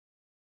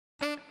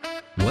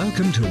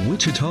Welcome to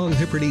Wichita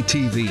Liberty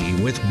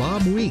TV with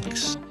Bob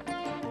Weeks.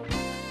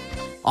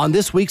 On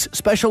this week's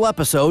special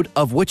episode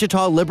of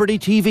Wichita Liberty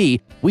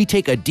TV, we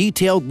take a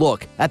detailed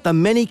look at the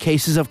many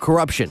cases of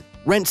corruption,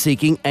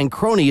 rent-seeking, and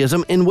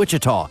cronyism in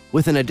Wichita,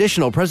 with an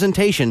additional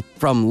presentation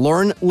from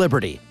Learn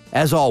Liberty.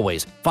 As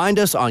always, find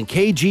us on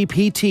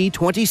KGPT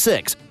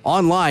 26,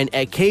 online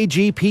at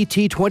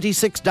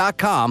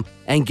kgpt26.com,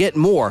 and get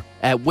more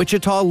at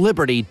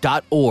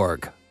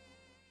wichitaliberty.org.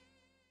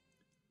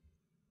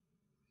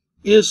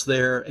 Is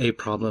there a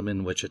problem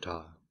in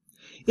Wichita?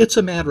 It's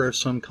a matter of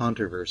some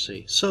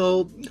controversy,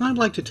 so I'd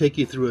like to take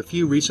you through a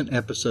few recent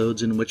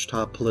episodes in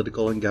Wichita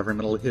political and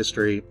governmental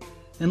history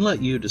and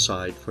let you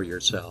decide for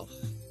yourself.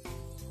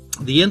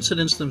 The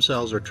incidents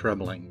themselves are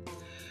troubling,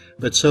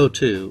 but so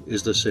too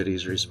is the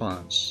city's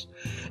response.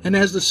 And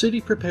as the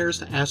city prepares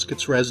to ask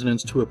its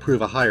residents to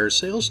approve a higher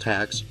sales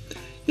tax,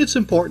 it's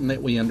important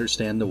that we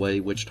understand the way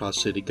Wichita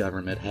city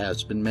government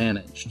has been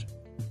managed.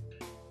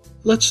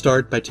 Let's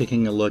start by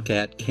taking a look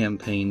at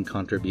campaign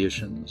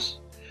contributions.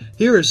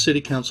 Here is City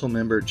Council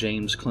member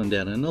James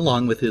Clendenin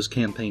along with his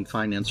campaign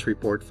finance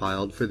report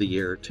filed for the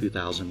year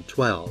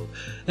 2012,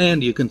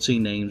 and you can see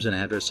names and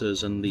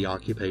addresses and the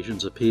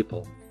occupations of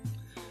people.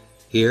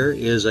 Here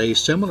is a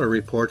similar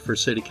report for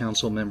City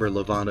Council member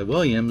LaVonda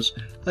Williams,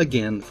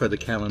 again for the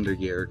calendar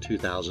year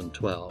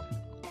 2012.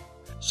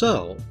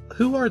 So,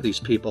 who are these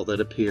people that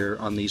appear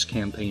on these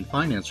campaign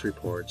finance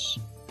reports?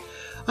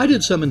 I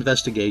did some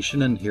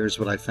investigation and here's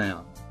what I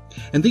found.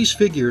 And these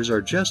figures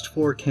are just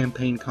for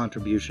campaign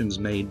contributions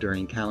made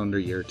during calendar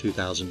year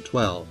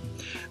 2012.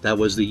 That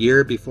was the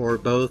year before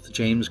both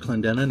James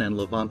Clendenin and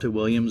LaVonda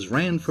Williams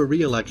ran for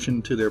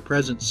re-election to their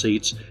present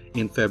seats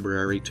in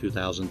February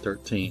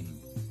 2013.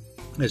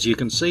 As you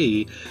can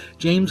see,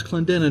 James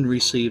Clendenin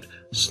received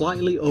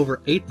slightly over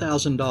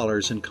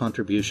 $8,000 in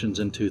contributions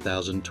in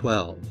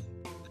 2012.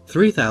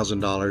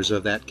 $3,000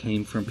 of that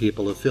came from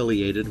people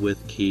affiliated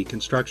with Key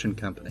Construction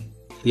Company.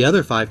 The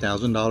other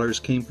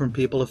 $5,000 came from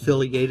people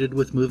affiliated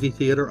with movie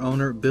theater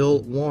owner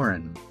Bill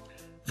Warren.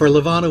 For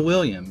LaVonda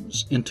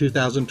Williams, in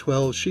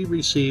 2012 she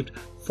received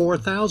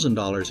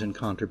 $4,000 in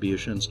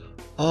contributions,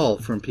 all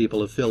from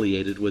people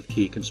affiliated with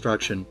Key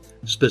Construction,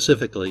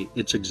 specifically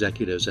its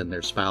executives and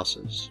their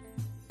spouses.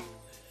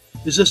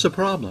 Is this a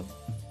problem?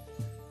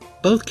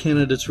 Both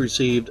candidates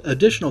received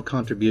additional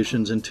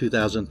contributions in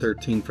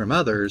 2013 from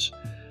others,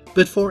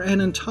 but for an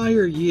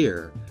entire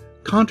year,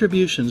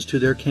 contributions to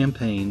their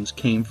campaigns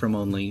came from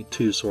only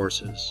two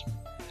sources.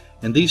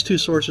 And these two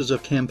sources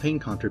of campaign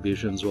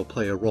contributions will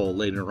play a role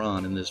later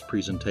on in this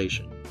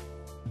presentation.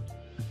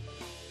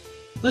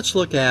 Let's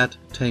look at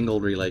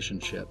tangled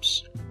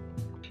relationships.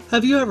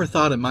 Have you ever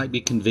thought it might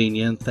be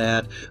convenient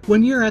that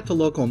when you're at the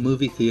local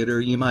movie theater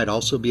you might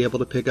also be able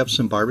to pick up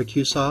some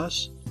barbecue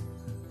sauce?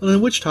 Well,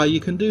 in Wichita you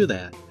can do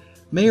that.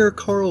 Mayor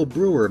Carl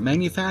Brewer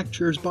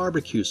manufactures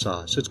barbecue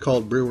sauce. It's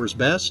called Brewer's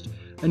Best,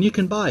 and you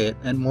can buy it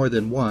at more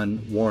than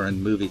one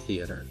Warren movie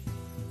theater.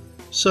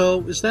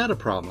 So, is that a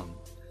problem?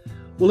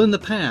 Well, in the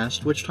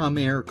past, Wichita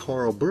Mayor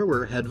Carl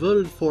Brewer had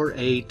voted for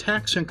a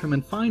tax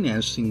increment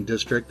financing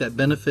district that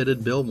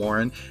benefited Bill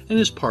Warren and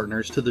his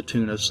partners to the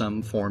tune of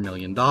some $4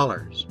 million.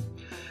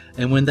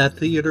 And when that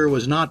theater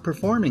was not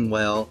performing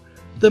well,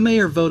 the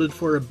mayor voted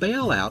for a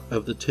bailout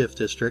of the TIF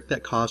district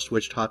that cost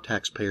Wichita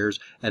taxpayers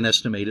an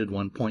estimated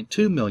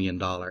 $1.2 million.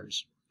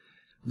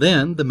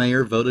 Then the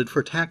mayor voted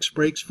for tax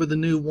breaks for the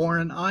new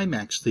Warren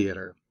IMAX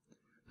theater.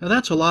 Now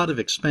that's a lot of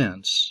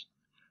expense,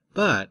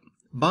 but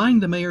buying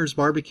the mayor's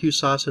barbecue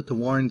sauce at the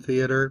Warren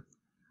Theater,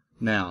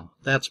 now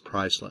that's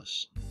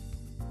priceless.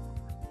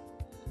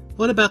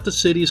 What about the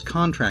city's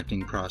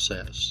contracting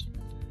process?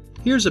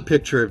 Here's a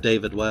picture of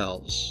David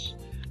Wells.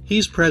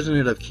 He's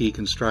president of Key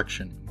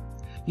Construction.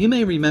 You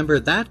may remember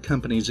that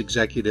company's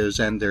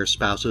executives and their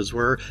spouses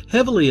were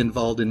heavily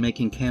involved in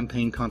making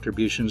campaign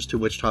contributions to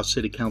Wichita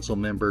City Council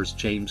members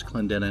James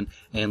Clendenin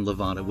and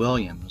LaVonda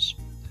Williams.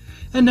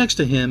 And next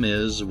to him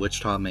is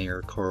Wichita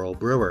Mayor Carl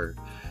Brewer.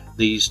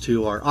 These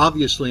two are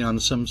obviously on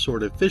some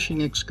sort of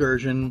fishing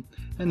excursion,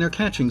 and they're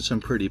catching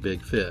some pretty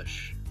big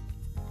fish.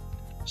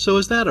 So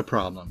is that a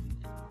problem?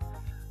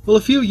 Well,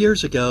 a few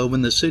years ago,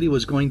 when the city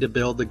was going to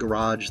build the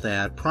garage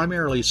that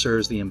primarily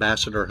serves the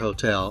Ambassador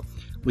Hotel,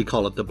 we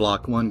call it the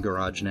Block 1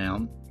 garage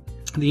now,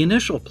 the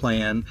initial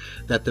plan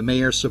that the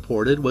mayor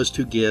supported was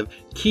to give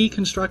Key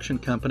Construction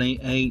Company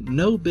a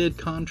no-bid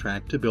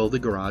contract to build the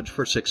garage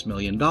for $6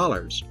 million.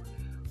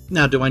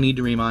 Now, do I need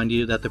to remind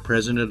you that the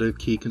president of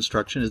Key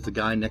Construction is the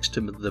guy next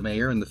to the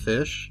mayor and the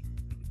fish?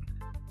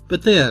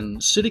 But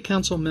then, City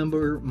Council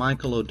member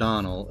Michael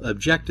O'Donnell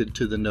objected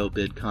to the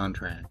no-bid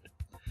contract,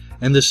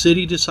 and the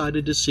city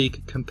decided to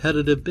seek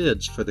competitive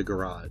bids for the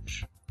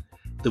garage.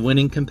 The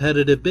winning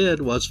competitive bid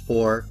was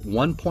for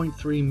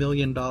 $1.3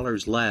 million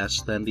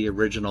less than the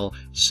original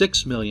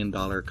 $6 million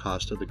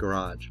cost of the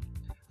garage.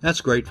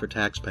 That's great for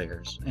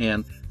taxpayers,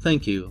 and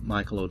thank you,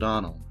 Michael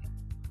O'Donnell.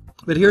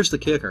 But here's the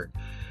kicker.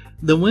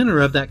 The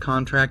winner of that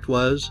contract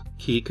was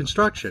Key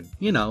Construction,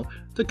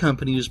 the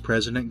company whose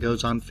president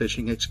goes on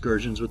fishing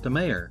excursions with the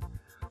mayor.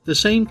 the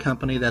same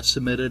company that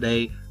submitted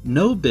a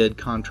no-bid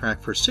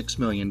contract for $6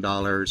 million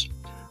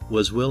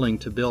was willing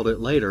to build it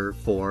later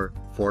for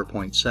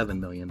 $4.7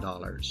 million.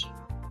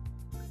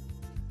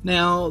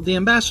 Now, the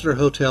Ambassador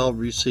Hotel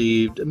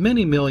received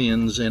many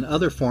millions in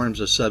other forms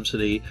of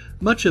subsidy,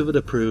 much of it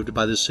approved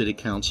by the City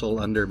Council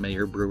under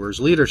Mayor Brewer's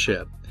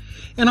leadership.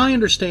 And I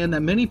understand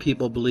that many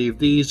people believe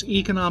these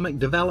economic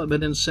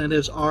development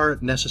incentives are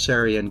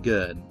necessary and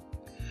good.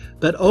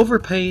 But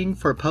overpaying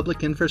for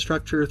public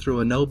infrastructure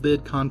through a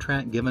no-bid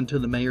contract given to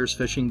the mayor's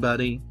fishing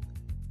buddy,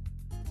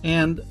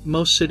 and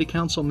most City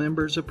Council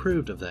members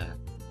approved of that.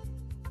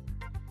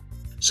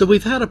 So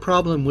we've had a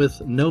problem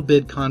with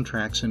no-bid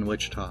contracts in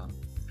Wichita.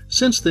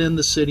 Since then,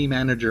 the city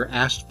manager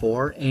asked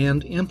for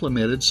and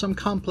implemented some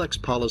complex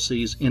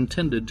policies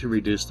intended to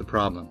reduce the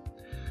problem.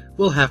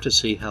 We'll have to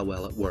see how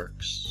well it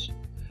works.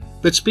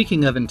 But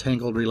speaking of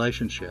entangled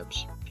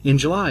relationships, in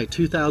July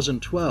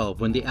 2012,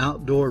 when the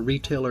outdoor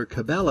retailer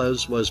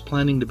Cabela's was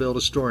planning to build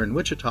a store in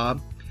Wichita,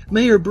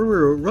 Mayor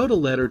Brewer wrote a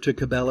letter to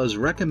Cabela's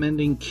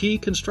recommending Key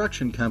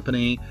Construction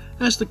Company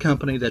as the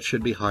company that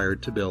should be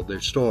hired to build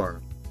their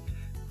store.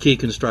 Key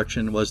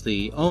Construction was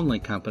the only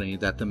company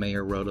that the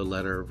mayor wrote a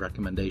letter of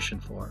recommendation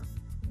for.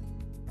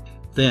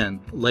 Then,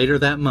 later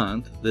that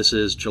month, this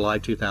is July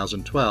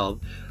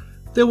 2012,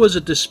 there was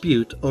a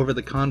dispute over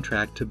the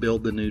contract to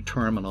build the new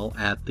terminal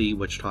at the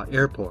Wichita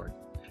Airport.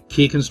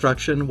 Key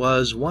Construction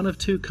was one of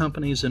two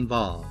companies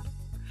involved,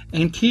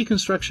 and Key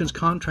Construction's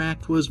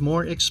contract was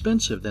more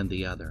expensive than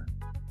the other.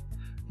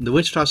 The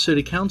Wichita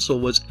City Council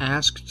was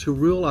asked to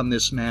rule on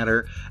this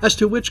matter as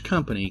to which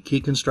company,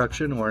 Key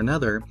Construction or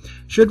another,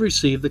 should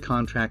receive the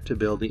contract to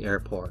build the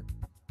airport.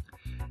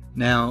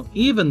 Now,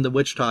 even the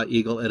Wichita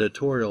Eagle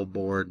editorial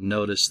board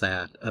noticed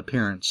that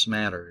appearance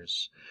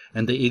matters,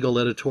 and the Eagle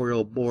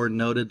editorial board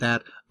noted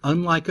that,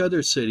 unlike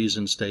other cities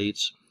and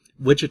states,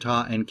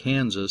 Wichita and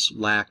Kansas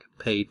lack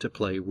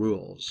pay-to-play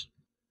rules.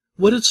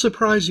 Would it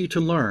surprise you to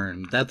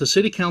learn that the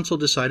City Council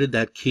decided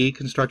that Key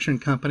Construction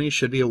Company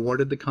should be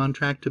awarded the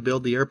contract to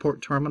build the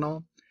airport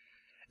terminal?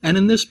 And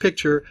in this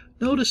picture,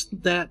 notice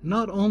that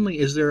not only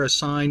is there a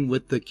sign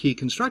with the Key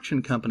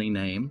Construction Company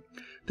name,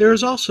 there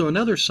is also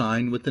another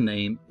sign with the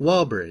name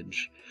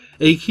Walbridge,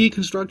 a Key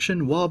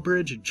Construction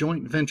Walbridge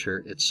joint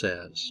venture, it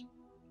says.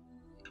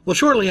 Well,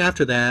 shortly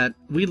after that,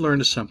 we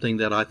learned something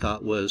that I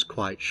thought was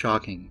quite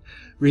shocking.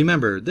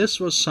 Remember, this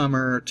was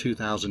summer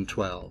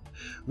 2012.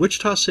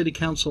 Wichita City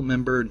Council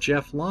member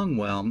Jeff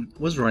Longwell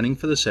was running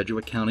for the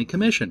Sedgwick County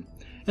Commission,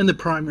 and the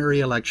primary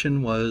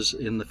election was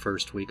in the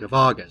first week of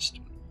August.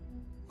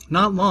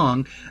 Not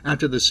long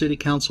after the City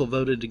Council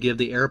voted to give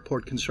the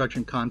airport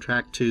construction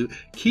contract to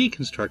Key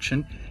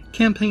Construction,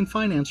 campaign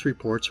finance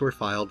reports were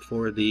filed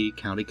for the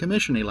County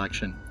Commission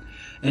election.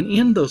 And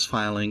in those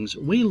filings,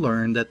 we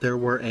learned that there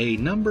were a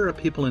number of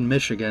people in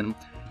Michigan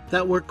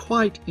that were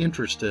quite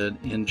interested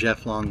in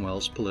Jeff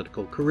Longwell's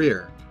political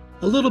career.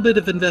 A little bit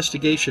of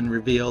investigation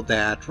revealed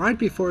that right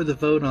before the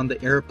vote on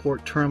the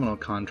airport terminal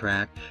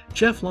contract,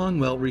 Jeff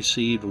Longwell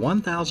received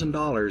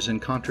 $1,000 in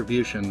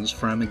contributions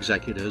from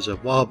executives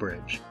of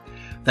Walbridge.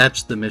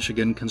 That's the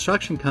Michigan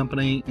construction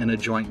company in a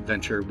joint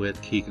venture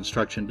with Key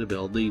Construction to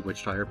build the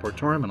Wichita Airport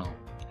Terminal.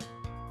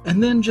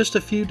 And then just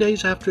a few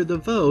days after the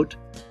vote,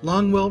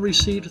 Longwell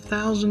received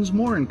thousands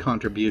more in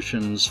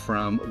contributions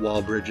from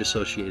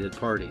Walbridge-associated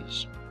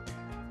parties.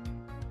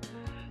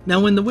 Now,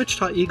 when the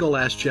Wichita Eagle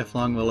asked Jeff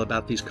Longwell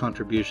about these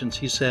contributions,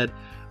 he said,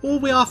 "Well,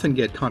 we often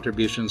get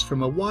contributions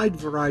from a wide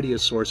variety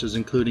of sources,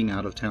 including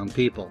out-of-town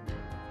people."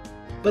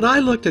 But I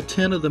looked at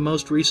 10 of the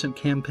most recent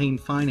campaign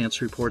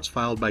finance reports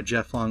filed by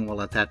Jeff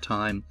Longwell at that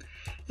time,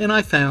 and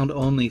I found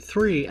only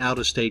 3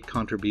 out-of-state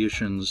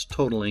contributions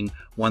totaling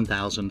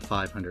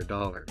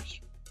 $1,500.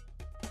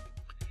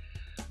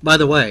 By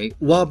the way,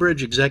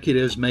 Walbridge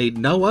executives made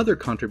no other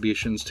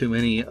contributions to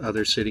any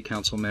other city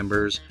council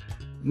members.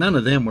 None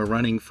of them were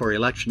running for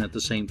election at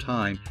the same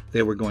time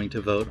they were going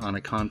to vote on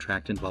a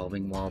contract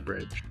involving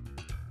Walbridge.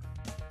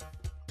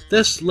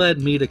 This led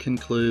me to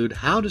conclude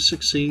how to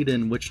succeed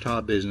in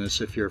Wichita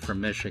business if you're from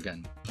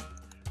Michigan.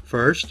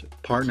 First,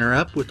 partner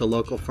up with the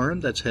local firm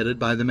that's headed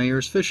by the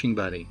mayor's fishing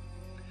buddy.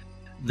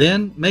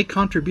 Then, make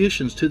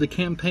contributions to the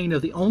campaign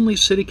of the only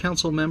city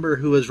council member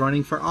who is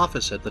running for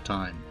office at the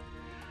time.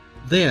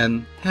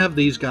 Then, have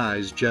these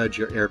guys judge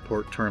your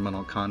airport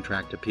terminal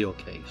contract appeal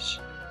case.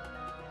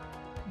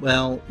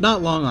 Well,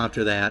 not long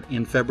after that,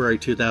 in February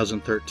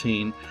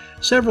 2013,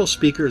 several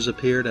speakers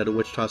appeared at a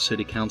Wichita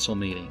City Council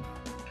meeting.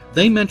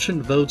 They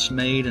mentioned votes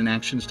made and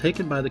actions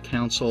taken by the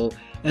council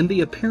and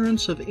the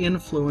appearance of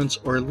influence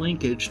or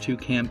linkage to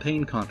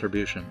campaign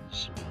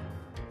contributions.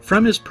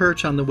 From his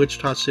perch on the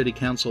Wichita City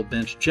Council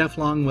bench, Jeff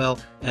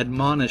Longwell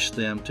admonished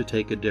them to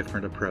take a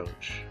different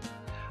approach.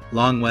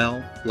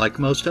 Longwell, like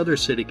most other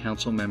city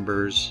council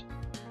members,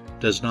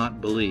 does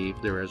not believe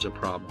there is a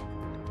problem.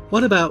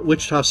 What about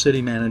Wichita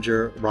City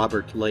Manager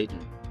Robert Layton?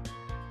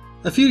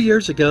 A few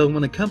years ago,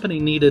 when a company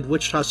needed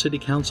Wichita City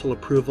Council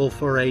approval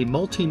for a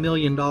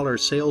multi-million-dollar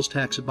sales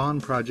tax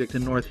bond project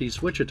in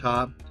northeast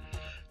Wichita,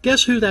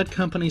 guess who that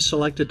company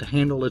selected to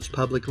handle its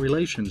public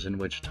relations in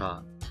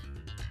Wichita?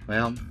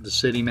 Well, the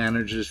city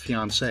manager's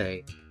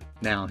fiancée,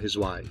 now his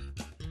wife.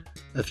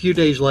 A few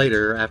days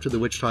later, after the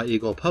Wichita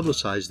Eagle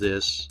publicized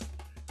this,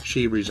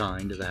 she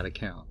resigned that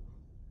account.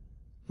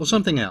 Well,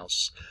 something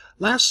else.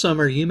 Last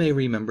summer, you may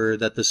remember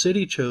that the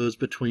city chose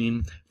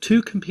between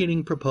two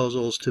competing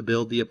proposals to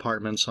build the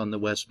apartments on the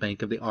west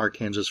bank of the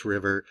Arkansas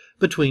River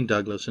between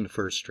Douglas and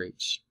First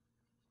Streets.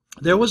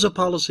 There was a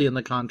policy in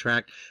the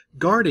contract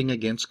guarding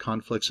against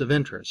conflicts of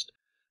interest.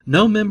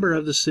 No member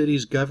of the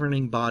city's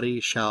governing body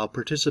shall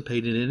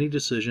participate in any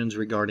decisions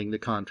regarding the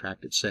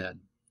contract, it said.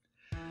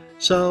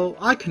 So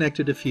I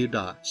connected a few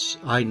dots.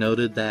 I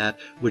noted that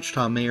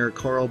Wichita Mayor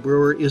Carl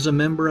Brewer is a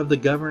member of the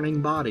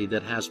governing body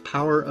that has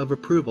power of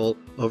approval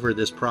over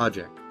this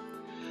project.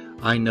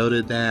 I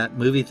noted that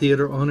movie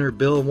theater owner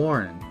Bill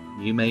Warren,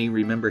 you may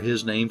remember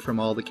his name from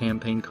all the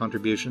campaign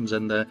contributions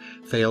and the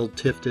failed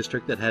TIF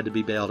district that had to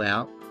be bailed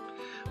out.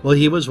 Well,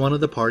 he was one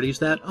of the parties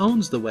that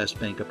owns the West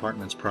Bank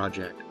Apartments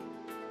project.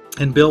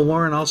 And Bill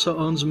Warren also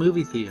owns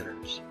movie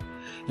theaters.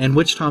 And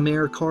Wichita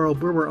Mayor Carl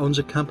Brewer owns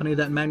a company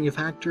that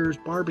manufactures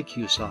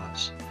barbecue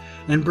sauce.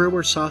 And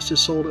Brewer sauce is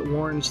sold at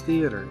Warren's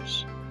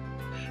theaters.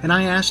 And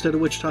I asked at a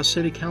Wichita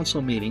City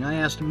Council meeting, I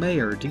asked,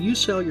 Mayor, do you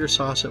sell your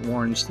sauce at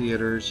Warren's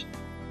theaters?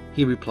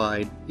 He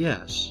replied,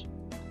 yes.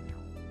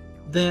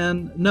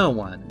 Then no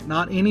one,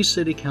 not any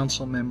city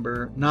council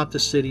member, not the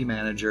city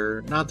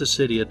manager, not the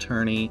city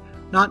attorney,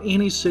 not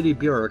any city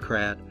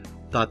bureaucrat,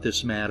 thought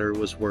this matter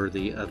was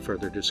worthy of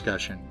further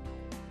discussion.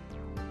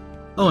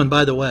 Oh, and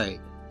by the way,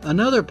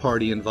 another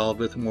party involved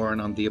with Warren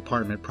on the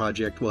apartment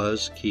project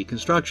was Key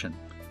Construction.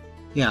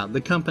 Yeah,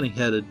 the company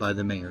headed by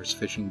the mayor's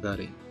fishing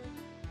buddy.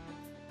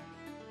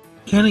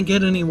 Can it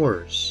get any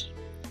worse?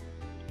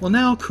 Well,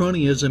 now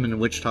cronyism in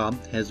Wichita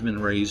has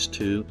been raised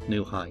to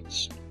new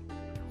heights.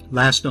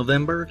 Last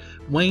November,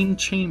 Wayne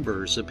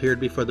Chambers appeared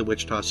before the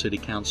Wichita City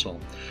Council.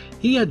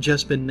 He had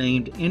just been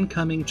named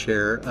incoming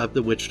chair of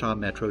the Wichita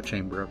Metro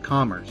Chamber of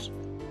Commerce.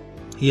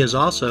 He is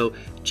also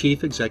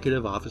chief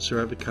executive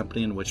officer of a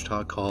company in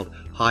Wichita called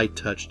High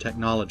Touch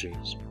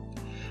Technologies.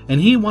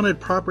 And he wanted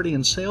property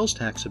and sales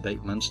tax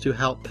abatements to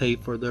help pay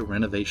for the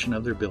renovation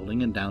of their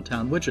building in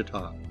downtown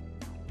Wichita.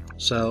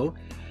 So,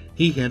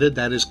 he hinted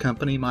that his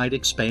company might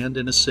expand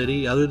in a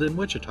city other than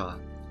Wichita.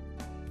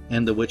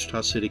 And the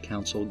Wichita City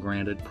Council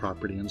granted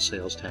property and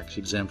sales tax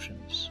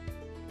exemptions.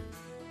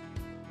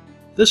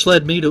 This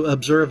led me to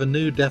observe a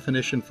new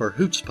definition for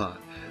chutzpah,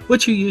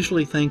 which you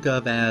usually think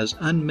of as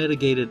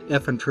unmitigated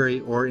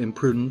effrontery or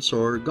imprudence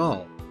or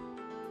gall.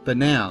 But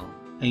now,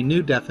 a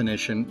new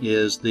definition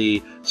is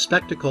the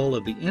spectacle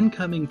of the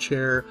incoming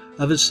chair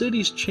of a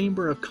city's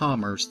Chamber of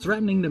Commerce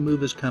threatening to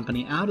move his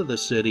company out of the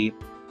city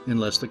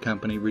unless the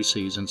company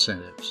receives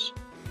incentives.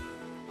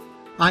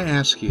 I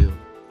ask you,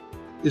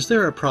 is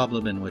there a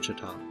problem in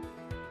Wichita?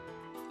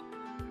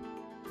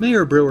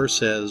 Mayor Brewer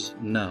says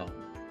no.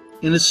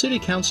 In a city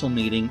council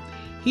meeting,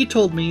 he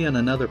told me and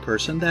another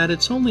person that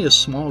it's only a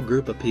small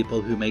group of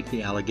people who make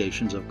the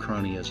allegations of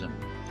cronyism.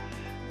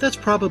 That's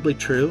probably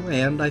true,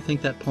 and I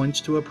think that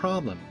points to a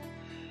problem.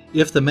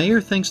 If the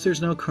mayor thinks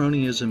there's no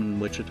cronyism in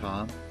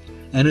Wichita,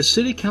 and his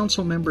city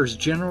council members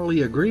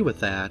generally agree with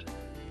that,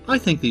 I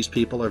think these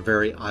people are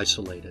very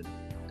isolated,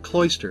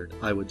 cloistered,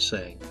 I would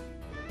say.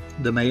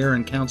 The mayor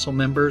and council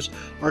members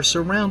are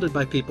surrounded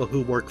by people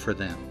who work for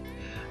them.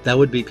 That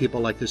would be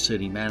people like the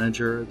city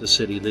manager, the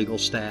city legal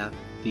staff,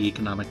 the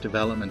economic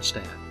development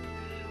staff.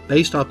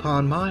 Based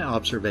upon my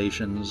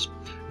observations,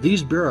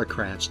 these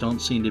bureaucrats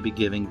don't seem to be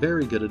giving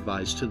very good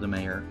advice to the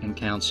mayor and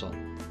council.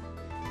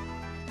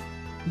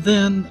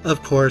 Then,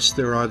 of course,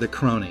 there are the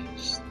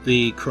cronies,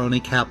 the crony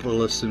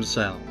capitalists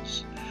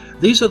themselves.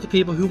 These are the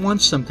people who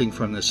want something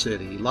from the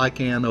city, like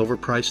an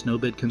overpriced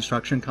no-bid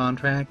construction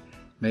contract,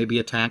 maybe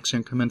a tax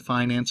increment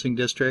financing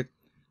district,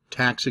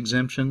 tax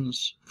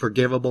exemptions,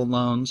 forgivable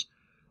loans,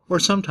 or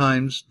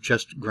sometimes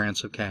just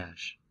grants of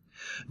cash.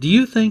 Do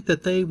you think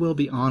that they will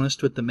be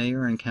honest with the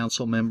mayor and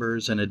council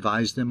members and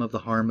advise them of the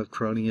harm of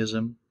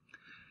cronyism?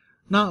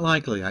 Not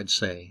likely, I'd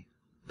say.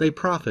 They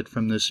profit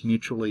from this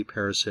mutually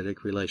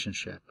parasitic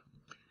relationship.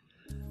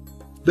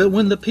 But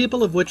when the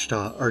people of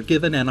Wichita are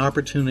given an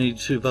opportunity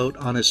to vote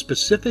on a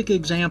specific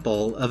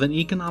example of an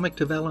economic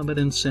development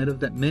incentive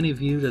that many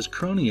viewed as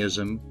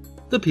cronyism,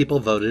 the people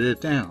voted it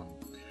down.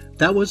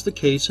 That was the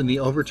case in the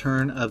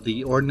overturn of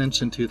the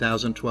ordinance in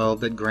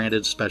 2012 that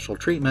granted special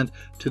treatment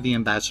to the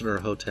Ambassador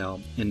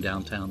Hotel in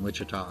downtown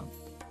Wichita.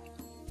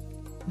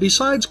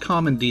 Besides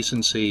common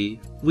decency,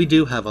 we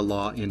do have a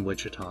law in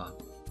Wichita.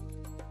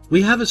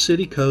 We have a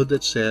city code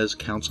that says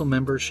council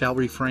members shall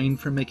refrain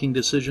from making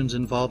decisions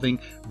involving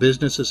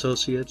business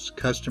associates,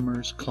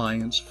 customers,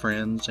 clients,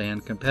 friends,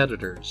 and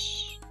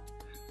competitors.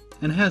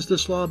 And has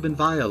this law been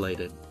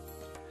violated?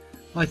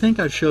 I think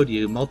I've showed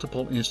you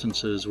multiple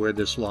instances where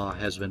this law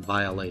has been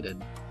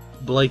violated,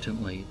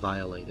 blatantly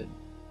violated.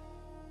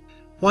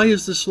 Why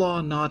is this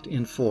law not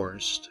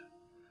enforced?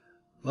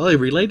 Well, a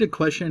related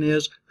question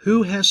is,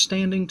 who has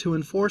standing to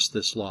enforce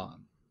this law?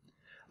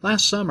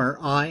 Last summer,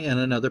 I and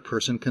another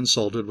person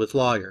consulted with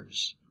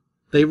lawyers.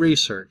 They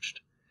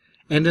researched,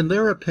 and in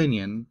their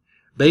opinion,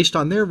 based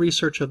on their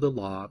research of the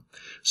law,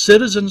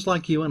 citizens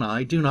like you and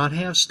I do not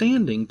have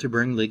standing to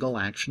bring legal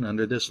action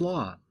under this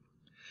law.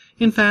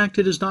 In fact,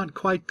 it is not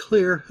quite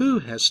clear who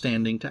has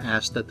standing to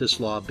ask that this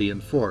law be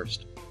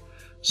enforced.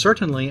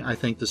 Certainly, I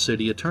think the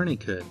city attorney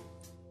could.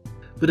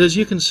 But as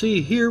you can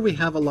see, here we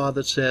have a law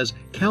that says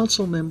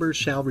council members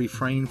shall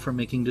refrain from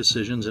making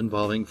decisions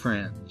involving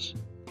friends.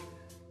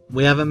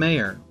 We have a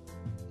mayor.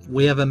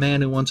 We have a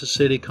man who wants a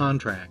city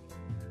contract.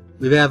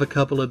 We have a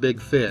couple of big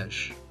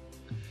fish.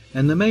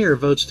 And the mayor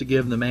votes to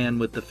give the man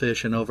with the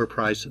fish an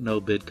overpriced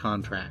no-bid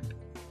contract.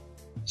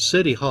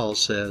 City Hall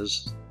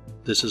says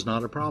this is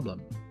not a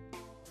problem.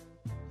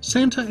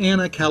 Santa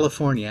Ana,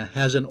 California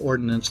has an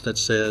ordinance that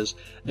says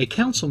a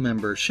council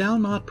member shall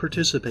not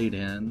participate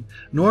in,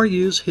 nor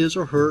use his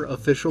or her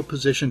official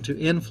position to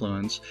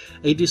influence,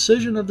 a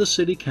decision of the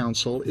city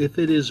council if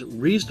it is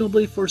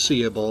reasonably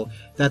foreseeable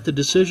that the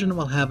decision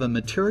will have a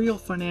material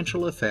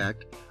financial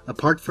effect,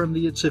 apart from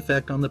its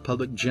effect on the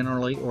public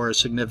generally or a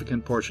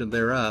significant portion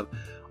thereof,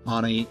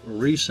 on a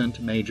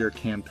recent major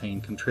campaign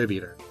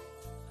contributor.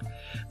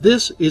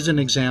 This is an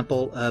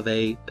example of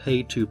a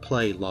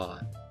pay-to-play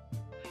law.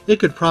 It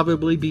could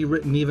probably be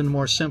written even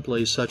more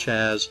simply, such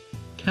as,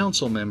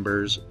 council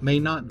members may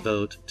not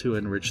vote to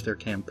enrich their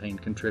campaign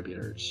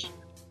contributors.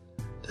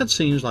 That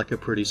seems like a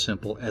pretty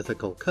simple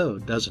ethical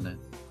code, doesn't it?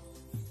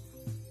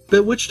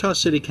 But Wichita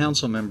City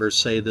Council members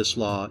say this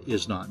law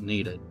is not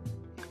needed.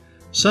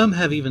 Some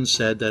have even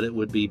said that it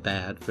would be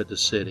bad for the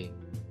city.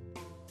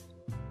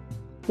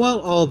 While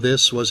all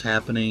this was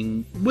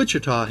happening,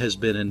 Wichita has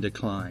been in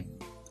decline.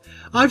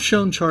 I've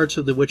shown charts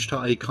of the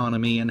Wichita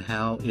economy and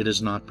how it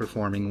is not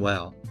performing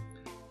well.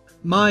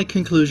 My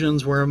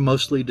conclusions were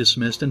mostly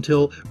dismissed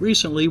until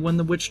recently, when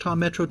the Wichita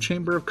Metro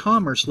Chamber of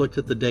Commerce looked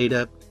at the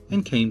data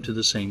and came to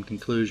the same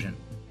conclusion.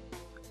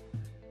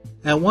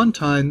 At one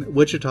time,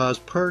 Wichita's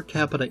per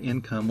capita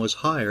income was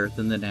higher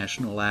than the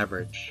national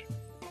average.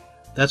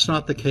 That's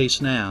not the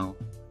case now,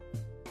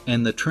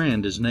 and the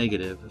trend is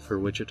negative for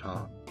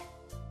Wichita.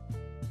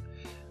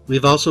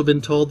 We've also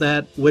been told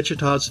that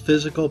Wichita's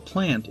physical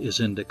plant is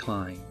in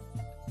decline.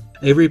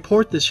 A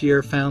report this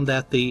year found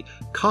that the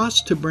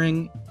cost to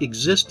bring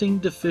existing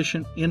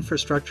deficient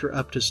infrastructure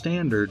up to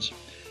standards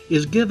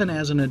is given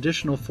as an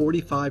additional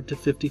 $45 to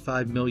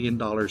 $55 million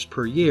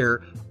per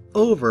year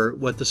over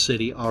what the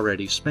city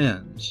already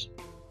spends.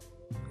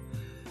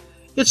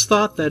 It's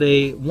thought that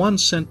a 1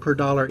 cent per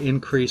dollar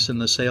increase in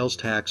the sales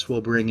tax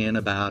will bring in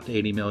about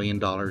 $80 million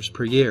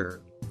per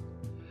year.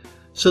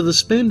 So the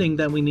spending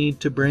that we need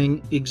to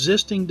bring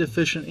existing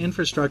deficient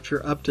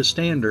infrastructure up to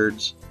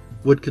standards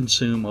would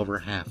consume over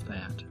half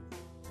that.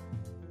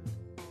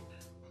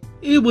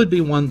 It would be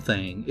one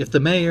thing if the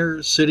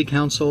mayor, city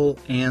council,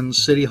 and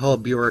city hall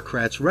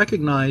bureaucrats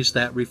recognize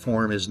that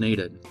reform is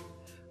needed.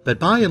 But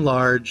by and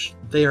large,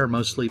 they are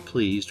mostly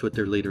pleased with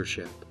their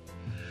leadership.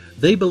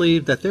 They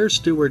believe that their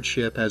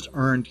stewardship has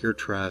earned your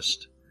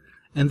trust,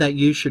 and that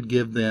you should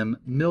give them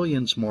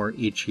millions more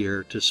each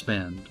year to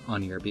spend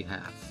on your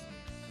behalf.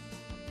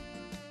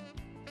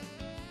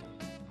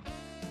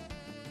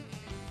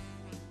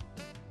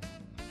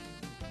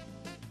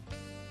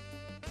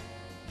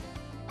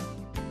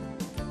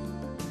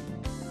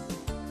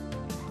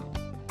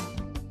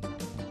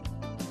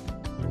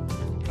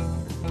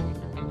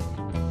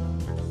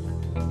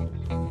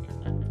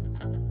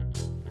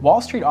 Wall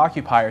Street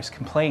occupiers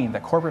complain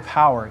that corporate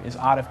power is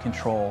out of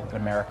control in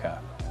America.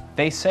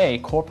 They say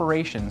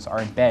corporations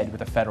are in bed with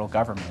the federal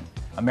government.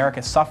 America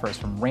suffers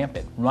from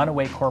rampant,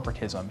 runaway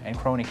corporatism and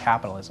crony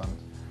capitalism.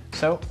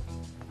 So,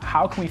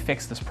 how can we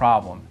fix this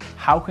problem?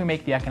 How can we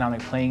make the economic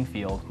playing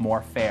field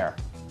more fair?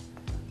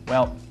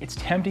 Well, it's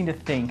tempting to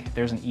think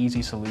there's an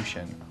easy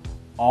solution.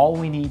 All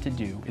we need to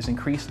do is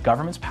increase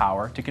government's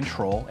power to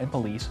control and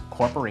police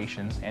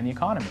corporations and the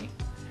economy.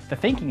 The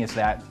thinking is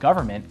that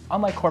government,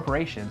 unlike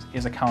corporations,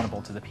 is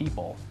accountable to the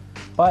people.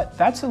 But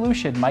that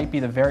solution might be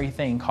the very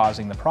thing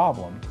causing the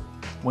problem.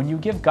 When you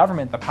give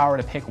government the power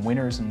to pick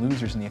winners and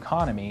losers in the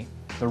economy,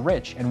 the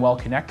rich and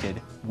well-connected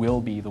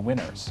will be the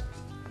winners.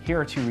 Here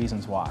are 2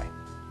 reasons why.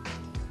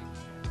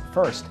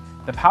 First,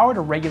 the power to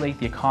regulate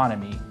the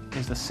economy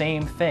is the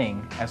same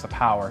thing as the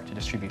power to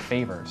distribute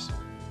favors.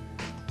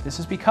 This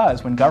is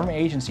because when government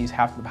agencies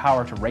have the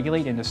power to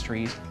regulate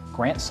industries,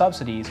 grant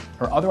subsidies,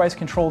 or otherwise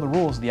control the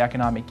rules of the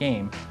economic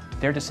game,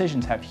 their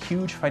decisions have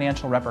huge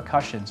financial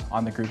repercussions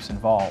on the groups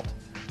involved.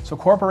 So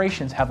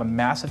corporations have a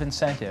massive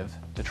incentive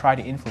to try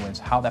to influence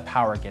how that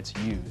power gets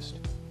used.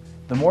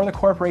 The more the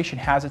corporation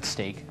has at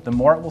stake, the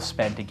more it will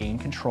spend to gain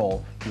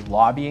control through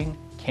lobbying,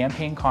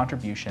 campaign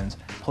contributions,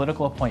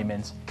 political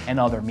appointments, and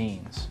other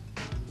means.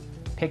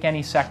 Pick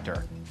any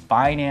sector: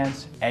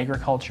 finance,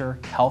 agriculture,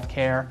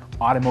 healthcare,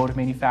 automotive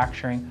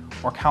manufacturing,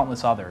 or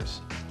countless others.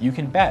 You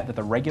can bet that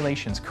the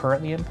regulations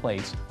currently in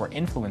place were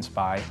influenced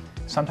by,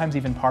 sometimes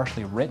even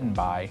partially written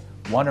by,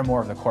 one or more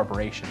of the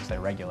corporations they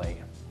regulate.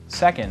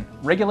 Second,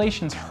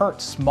 regulations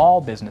hurt small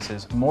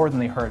businesses more than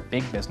they hurt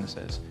big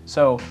businesses.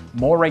 So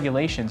more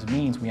regulations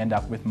means we end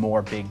up with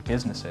more big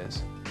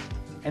businesses.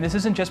 And this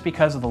isn't just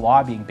because of the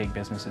lobbying big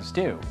businesses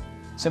do.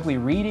 Simply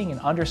reading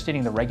and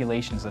understanding the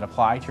regulations that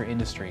apply to your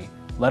industry,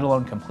 let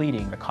alone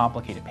completing the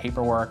complicated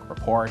paperwork,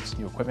 reports,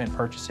 new equipment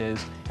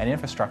purchases, and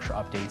infrastructure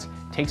updates,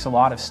 takes a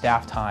lot of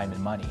staff time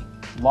and money.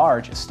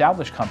 Large,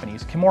 established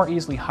companies can more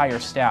easily hire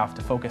staff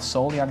to focus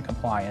solely on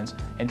compliance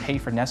and pay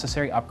for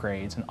necessary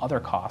upgrades and other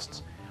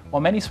costs,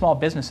 while many small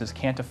businesses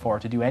can't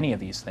afford to do any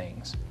of these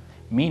things,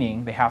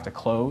 meaning they have to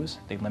close,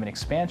 they limit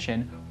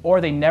expansion,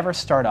 or they never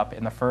start up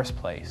in the first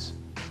place.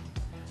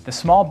 The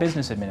Small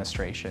Business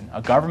Administration,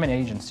 a government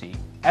agency,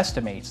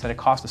 estimates that it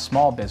costs a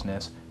small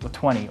business with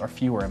 20 or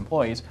fewer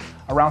employees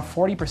around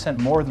 40%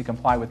 more to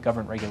comply with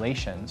government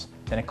regulations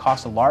than it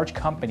costs a large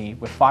company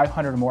with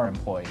 500 or more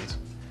employees.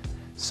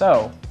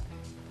 So,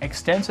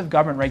 extensive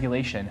government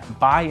regulation,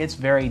 by its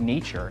very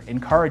nature,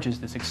 encourages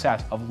the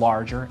success of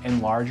larger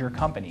and larger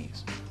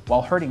companies,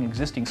 while hurting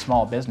existing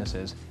small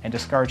businesses and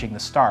discouraging the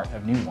start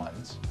of new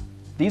ones.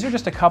 These are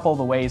just a couple of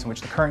the ways in which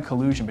the current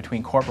collusion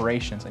between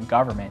corporations and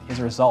government is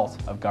a result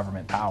of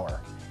government power.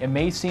 It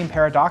may seem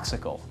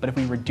paradoxical, but if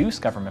we reduce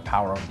government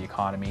power over the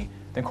economy,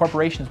 then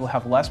corporations will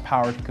have less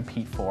power to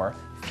compete for,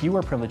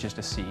 fewer privileges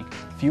to seek,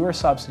 fewer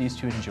subsidies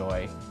to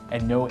enjoy,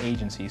 and no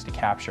agencies to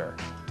capture.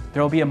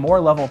 There will be a more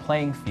level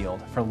playing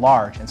field for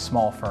large and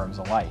small firms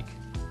alike.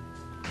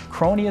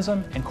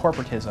 Cronyism and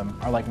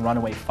corporatism are like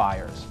runaway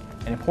fires.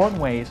 In important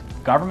ways,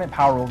 government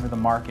power over the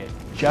market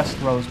just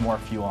throws more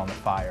fuel on the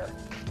fire.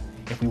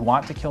 If we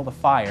want to kill the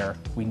fire,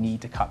 we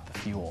need to cut the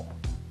fuel.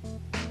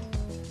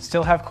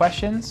 Still have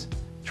questions?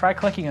 Try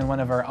clicking on one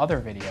of our other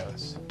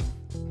videos.